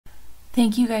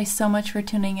Thank you guys so much for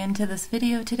tuning into this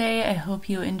video today. I hope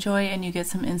you enjoy and you get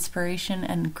some inspiration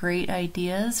and great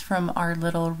ideas from our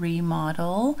little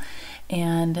remodel,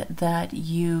 and that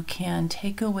you can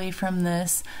take away from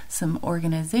this some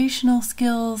organizational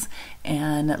skills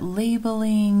and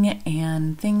labeling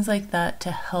and things like that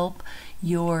to help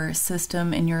your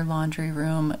system in your laundry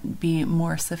room be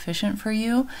more sufficient for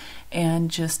you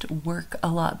and just work a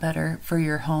lot better for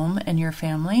your home and your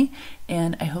family.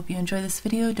 And I hope you enjoy this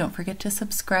video. Don't forget to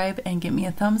subscribe and give me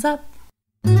a thumbs up.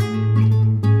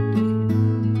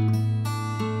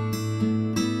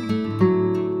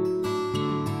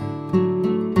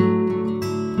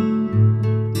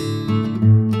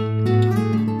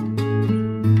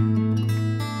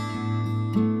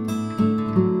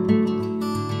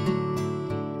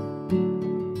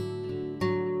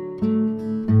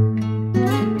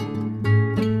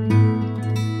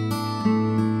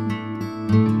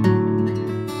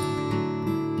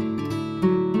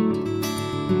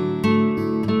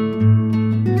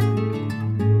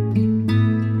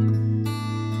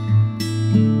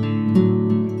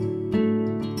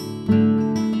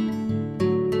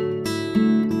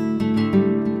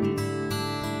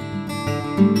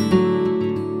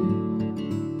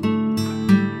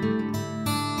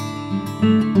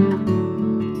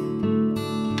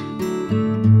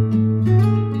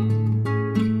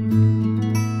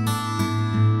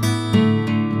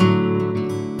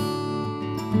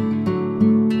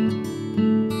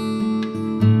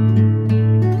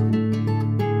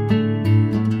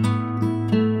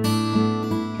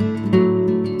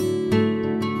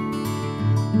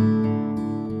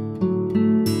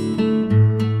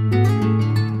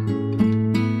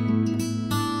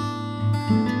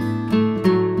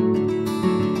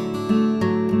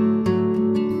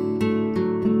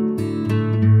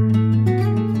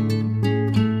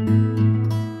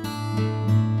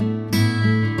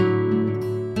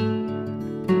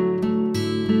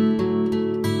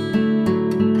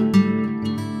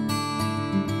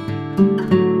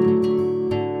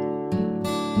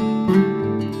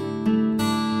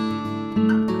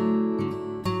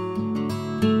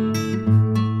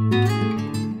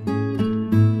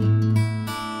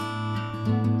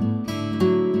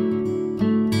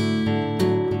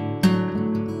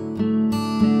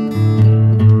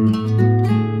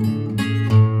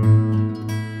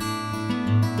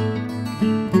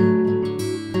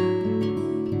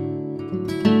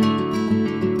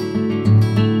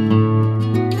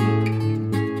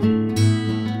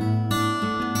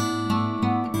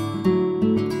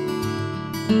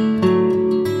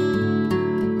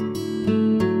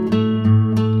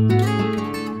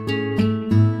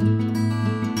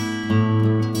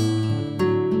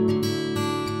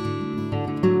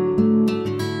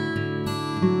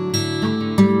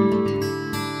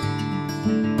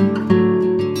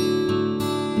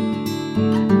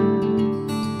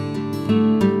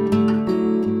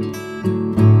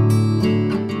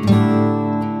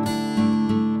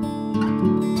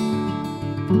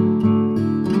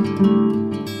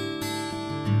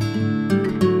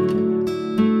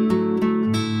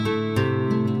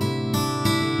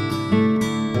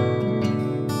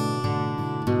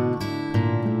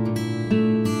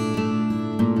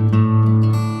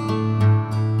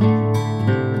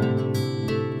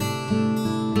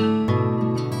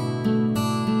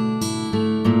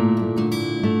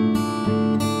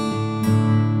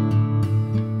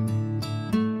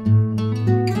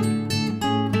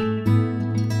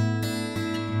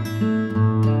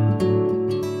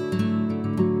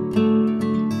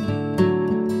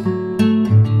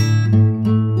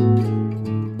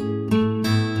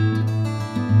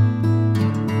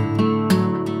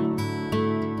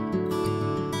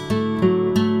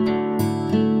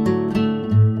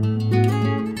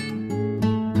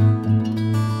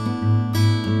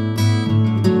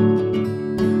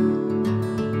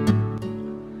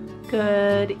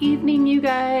 Good evening, you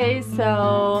guys.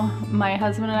 So my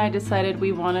husband and I decided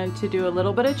we wanted to do a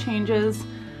little bit of changes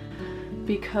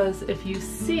because if you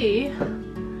see,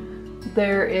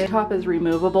 the top is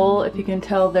removable. If you can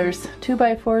tell, there's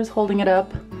 2x4s holding it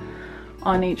up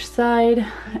on each side,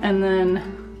 and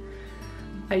then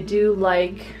I do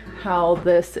like how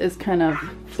this is kind of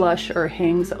flush or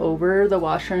hangs over the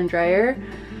washer and dryer,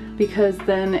 because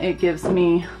then it gives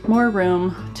me more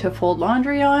room to fold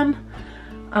laundry on.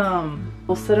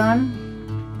 We'll sit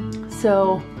on.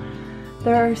 So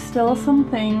there are still some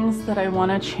things that I want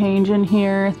to change in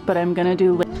here, but I'm gonna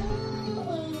do later.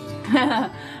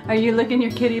 Are you looking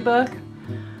your kitty book?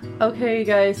 Okay, you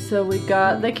guys, so we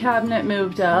got the cabinet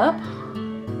moved up.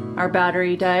 Our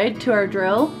battery died to our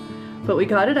drill, but we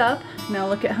got it up. Now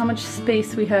look at how much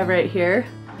space we have right here.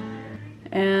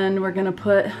 And we're gonna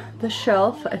put the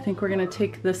shelf, I think we're gonna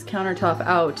take this countertop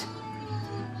out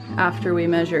after we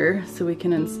measure so we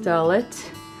can install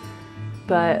it.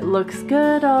 But looks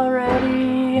good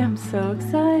already. I'm so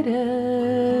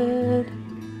excited.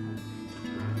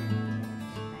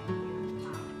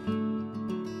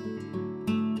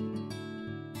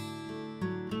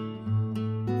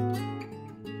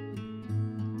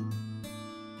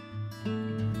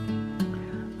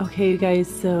 Okay, you guys,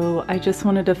 so I just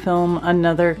wanted to film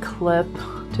another clip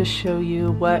to show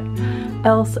you what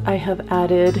else I have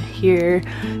added here.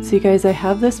 So you guys, I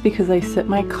have this because I sit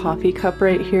my coffee cup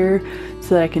right here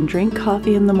so that I can drink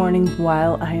coffee in the morning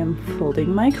while I am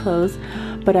folding my clothes.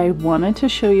 But I wanted to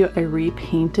show you, I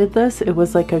repainted this. It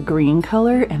was like a green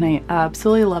color and I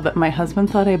absolutely love it. My husband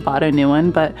thought I bought a new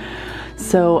one, but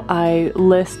so I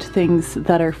list things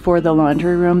that are for the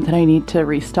laundry room that I need to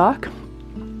restock.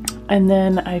 And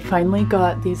then I finally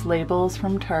got these labels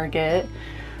from Target.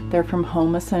 They're from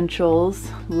Home Essentials.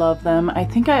 Love them. I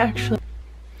think I actually...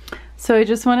 So I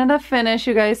just wanted to finish,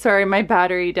 you guys. Sorry, my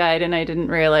battery died and I didn't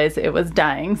realize it was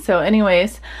dying. So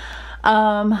anyways,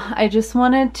 I just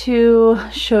wanted to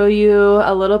show you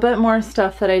a little bit more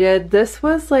stuff that I did. This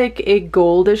was like a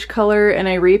goldish color and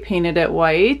I repainted it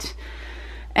white.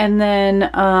 And then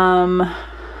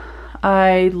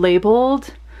I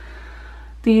labeled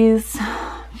these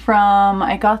from,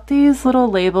 I got these little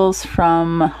labels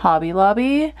from Hobby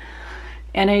Lobby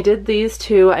and I did these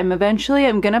too. I'm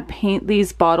gonna paint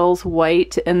these bottles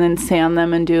white and then sand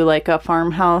them and do like a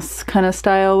farmhouse kind of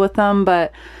style with them.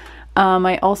 But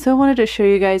I also wanted to show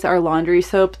you guys our laundry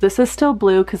soap. This is still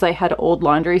blue because I had old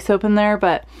laundry soap in there,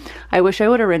 but I wish I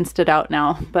would have rinsed it out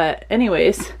now. But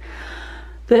anyways,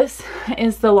 this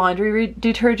is the laundry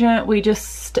detergent we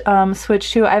just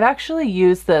switched to. I've actually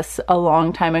used this a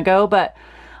long time ago, but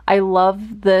I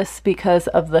love this because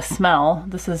of the smell.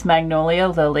 This is Magnolia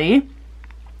Lily.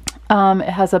 It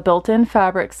has a built-in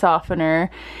fabric softener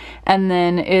and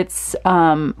then it's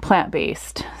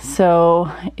plant-based.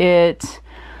 So it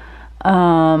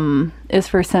is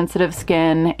for sensitive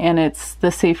skin and it's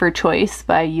the Safer Choice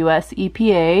by US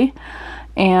EPA.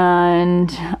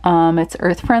 And it's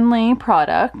earth-friendly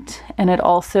product and it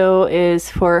also is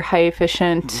for high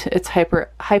efficient, it's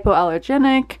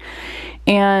hypoallergenic.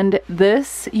 And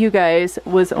this, you guys,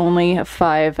 was only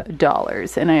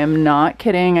 $5 and I am not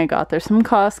kidding. I got this from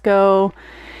Costco.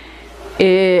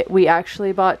 We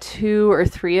actually bought 2 or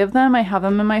 3 of them. I have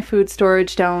them in my food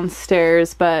storage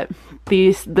downstairs, but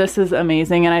this is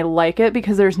amazing and I like it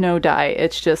because there's no dye.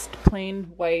 It's just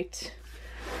plain white.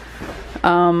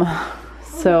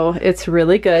 So it's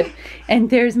really good.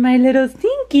 And there's my little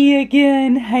Stinky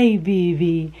again. Hi,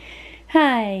 baby.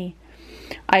 Hi.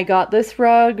 I got this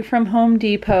rug from Home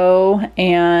Depot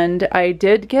and I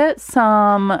did get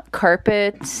some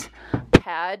carpet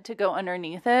pad to go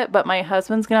underneath it, but my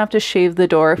husband's gonna have to shave the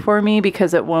door for me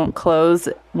because it won't close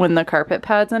when the carpet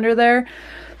pad's under there.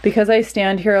 Because I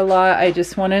stand here a lot, I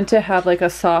just wanted to have like a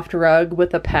soft rug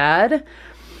with a pad.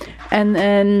 And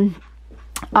then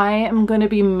I am going to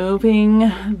be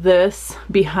moving this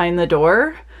behind the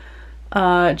door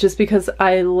just because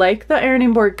I like the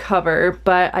ironing board cover,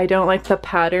 but I don't like the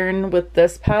pattern with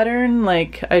this pattern.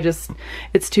 Like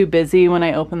it's too busy when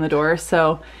I open the door.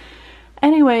 So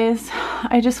anyways,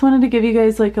 I just wanted to give you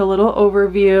guys like a little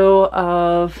overview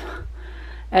of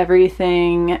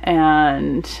everything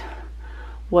and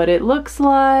what it looks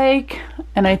like.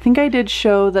 And I think I did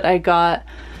show that I got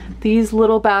these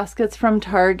little baskets from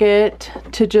Target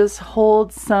to just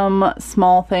hold some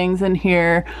small things in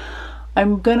here.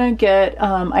 I'm gonna get,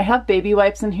 I have baby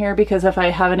wipes in here because if I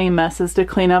have any messes to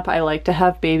clean up, I like to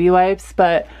have baby wipes,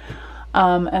 but,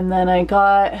 and then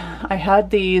I had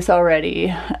these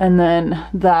already, and then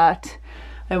that,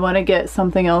 I wanna get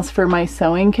something else for my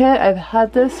sewing kit. I've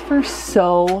had this for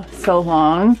so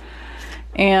long,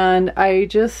 and I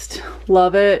just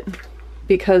love it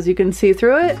because you can see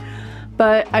through it.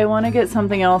 But I want to get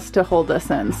something else to hold this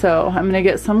in. So I'm going to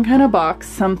get some kind of box,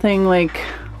 something like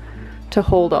to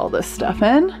hold all this stuff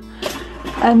in.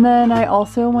 And then I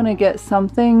also want to get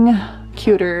something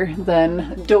cuter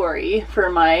than Dory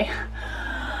for my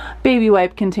baby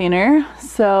wipe container.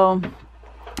 So,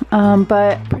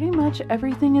 but pretty much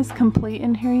everything is complete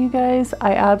in here, you guys.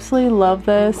 I absolutely love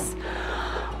this.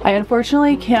 I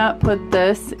unfortunately can't put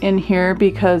this in here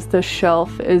because the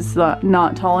shelf is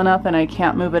not tall enough and I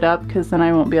can't move it up because then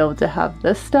I won't be able to have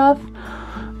this stuff.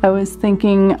 I was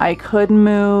thinking I could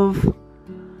move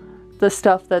the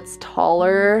stuff that's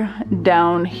taller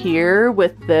down here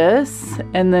with this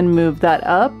and then move that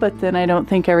up, but then I don't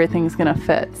think everything's gonna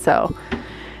fit. So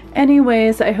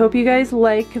Anyways, I hope you guys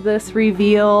like this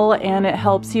reveal and it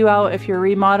helps you out if you're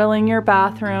remodeling your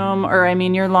bathroom, or I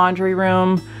mean your laundry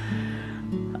room.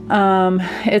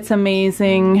 It's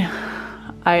amazing.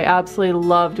 I absolutely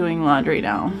love doing laundry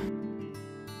now.